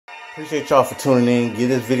Appreciate y'all for tuning in. Give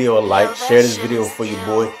this video a like. Share this video for your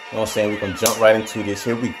boy. You know what I'm saying? We're going to jump right into this.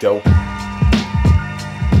 Here we go.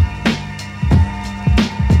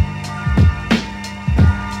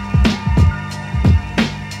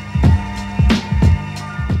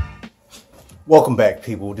 Welcome back,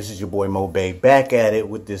 people. This is your boy Mo Bay, back at it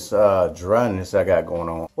with this dryness I got going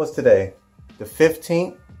on. What's today? The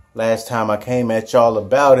 15th? Last time I came at y'all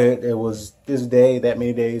about it, it was this day, that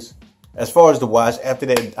many days. As far as the wash, after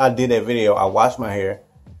that I did that video, I washed my hair.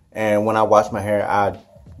 And when I wash my hair, I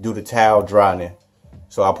do the towel drying.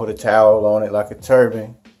 So I put a towel on it like a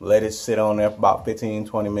turban, let it sit on there for about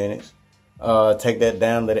 15-20 minutes. Take that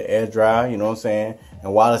down, let it air dry, you know what I'm saying?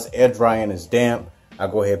 And while it's air drying, it's damp, I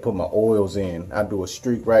go ahead and put my oils in. I do a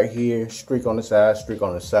streak right here, streak on the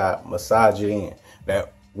side, massage it in.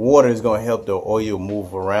 That water is gonna help the oil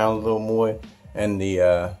move around a little more, and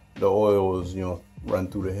the oils, you know, run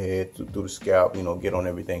through the head, through the scalp, you know, get on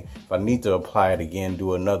everything. If I need to apply it again,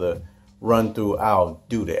 do another run through, I'll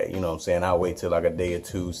do that, you know what I'm saying? I'll wait till like a day or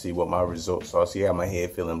two, see what my results are, see how my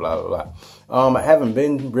head feeling, blah, blah, blah. I haven't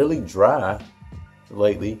been really dry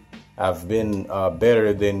lately. I've been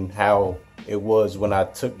better than how it was when I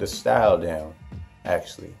took the style down,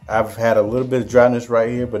 actually. I've had a little bit of dryness right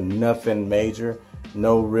here, but nothing major.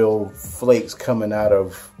 No real flakes coming out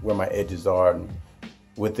of where my edges are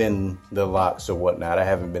within the locks or whatnot. I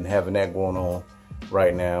haven't been having that going on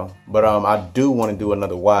right now. But I do want to do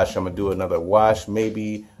another wash. I'm going to do another wash,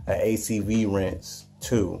 maybe an ACV rinse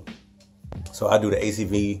too. So I do the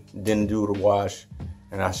ACV, then do the wash,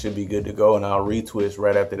 and I should be good to go. And I'll retwist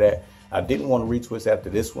right after that. I didn't want to retwist after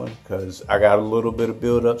this one because I got a little bit of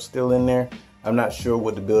buildup still in there. I'm not sure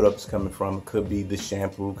what the buildup is coming from. It could be the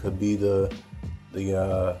shampoo, could be the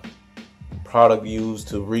product used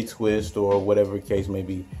to retwist, or whatever the case may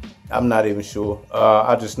be. I'm not even sure.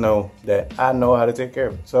 I just know that I know how to take care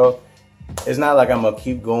of it. So it's not like I'm gonna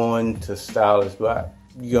keep going to stylists, but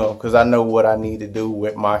you know, because I know what I need to do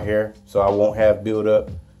with my hair, so I won't have buildup.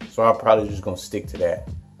 So I'm probably just gonna stick to that.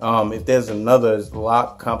 If there's another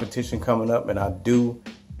lock competition coming up and I do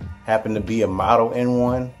happen to be a model in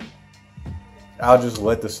one, I'll just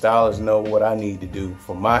let the stylist know what I need to do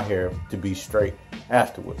for my hair to be straight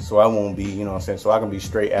afterwards. So I won't be, you know what I'm saying? So I can be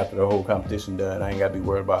straight after the whole competition done. I ain't gotta be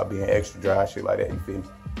worried about being extra dry, shit like that, you feel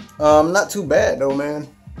me? Not too bad though, man.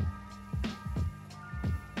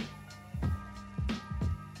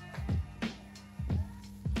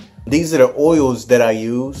 These are the oils that I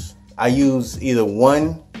use. I use either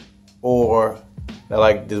one, or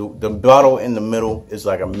like the bottle in the middle is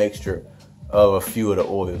like a mixture of a few of the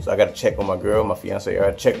oils. I gotta check with my girl, my fiance. I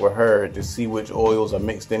gotta check with her to see which oils are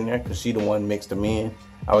mixed in there, because she the one mixed them in.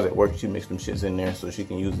 I was at work, she mixed them shits in there so she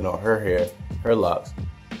can use it on her hair, her locks.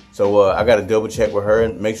 So I gotta double check with her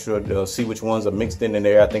and make sure to see which ones are mixed in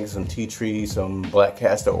there. I think some tea tree, some black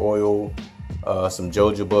castor oil, some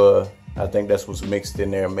jojoba. I think that's what's mixed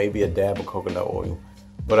in there. Maybe a dab of coconut oil.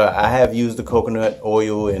 But I have used the coconut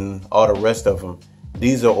oil and all the rest of them.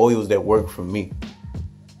 These are oils that work for me.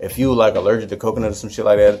 If you like allergic to coconut or some shit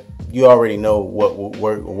like that, you already know what will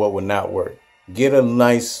work or what will not work. Get a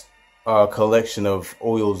nice collection of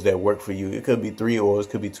oils that work for you. It could be 3 oils,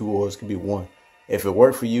 could be 2 oils, could be 1. If it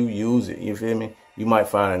worked for you, use it. You feel me? You might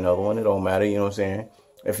find another one. It don't matter. You know what I'm saying?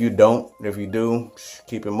 If you don't, if you do,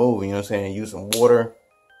 keep it moving. You know what I'm saying? Use some water.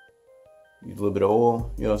 Use a little bit of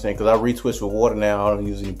oil. You know what I'm saying? Because I retwist with water now. I don't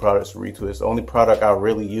use any products to retwist. The only product I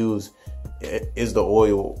really use is the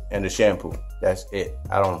oil and the shampoo. That's it.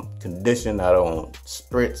 I don't condition. I don't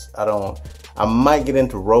spritz. I might get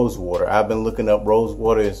into rose water. I've been looking up rose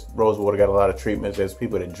water. Rose water got a lot of treatments. There's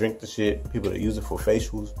people that drink the shit, people that use it for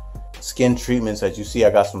facials, skin treatments that you see. I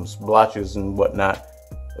got some splotches and whatnot.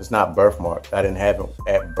 It's not birthmark. I didn't have it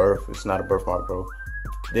at birth. It's not a birthmark, bro.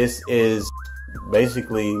 This is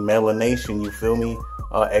basically melanation, you feel me?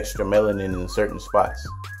 Extra melanin in certain spots.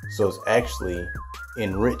 So it's actually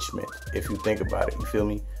enrichment, if you think about it, you feel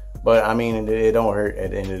me? But I mean, it don't hurt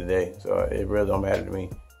at the end of the day, so it really don't matter to me.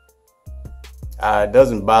 It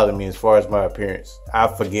doesn't bother me as far as my appearance. I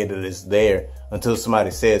forget that it's there until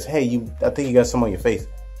somebody says, hey, I think you got some on your face.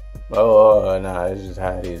 Oh, nah, it's just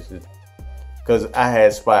how it is. Because I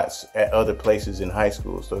had spots at other places in high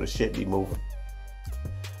school, so the shit be moving.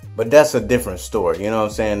 But that's a different story, you know what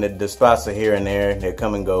I'm saying? The spots are here and there, they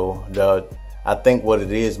come and go. I think what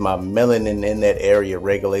it is, my melanin in that area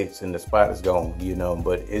regulates and the spot is gone, you know,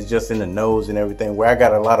 but it's just in the nose and everything where I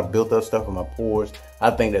got a lot of built up stuff in my pores.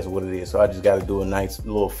 I think that's what it is. So I just got to do a nice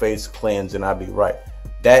little face cleanse and I'll be right.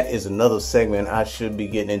 That is another segment I should be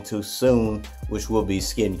getting into soon, which will be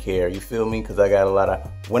skincare. You feel me? Because I got a lot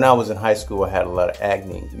of, when I was in high school, I had a lot of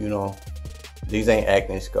acne, you know, These ain't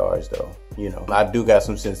acne scars though. You know, I do got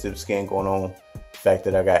some sensitive skin going on. The fact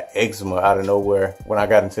that I got eczema out of nowhere when I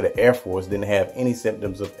got into the Air Force, didn't have any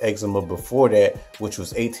symptoms of eczema before that, which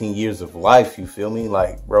was 18 years of life. You feel me?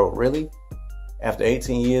 Like, bro, really? After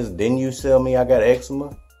 18 years, didn't you tell me I got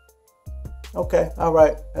eczema? Okay, all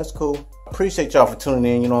right, that's cool. Appreciate y'all for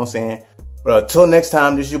tuning in, you know what I'm saying? But until next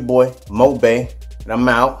time, this is your boy, Mo Bay, and I'm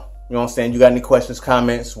out. You know what I'm saying? You got any questions,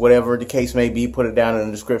 comments, whatever the case may be, put it down in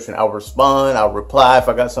the description. I'll respond. I'll reply. If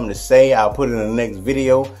I got something to say, I'll put it in the next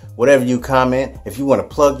video. Whatever you comment. If you want to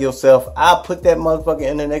plug yourself, I'll put that motherfucker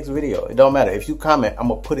in the next video. It don't matter. If you comment, I'm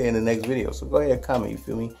going to put it in the next video. So go ahead and comment, you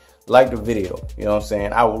feel me? Like the video. You know what I'm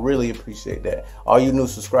saying? I will really appreciate that. All you new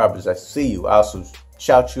subscribers, I see you. I'll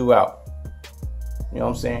shout you out. You know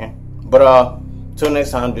what I'm saying? But till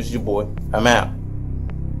next time, this is your boy. I'm out.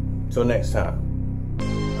 Till next time.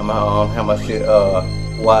 I'm gonna have my shit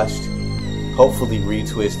washed, hopefully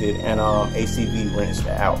retwisted, and ACV rinsed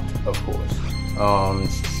out, of course.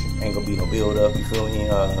 Ain't gonna be no build up, you feel me?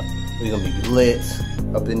 We gonna be lit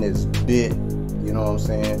up in this bit, you know what I'm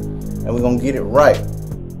saying? And we gonna get it right.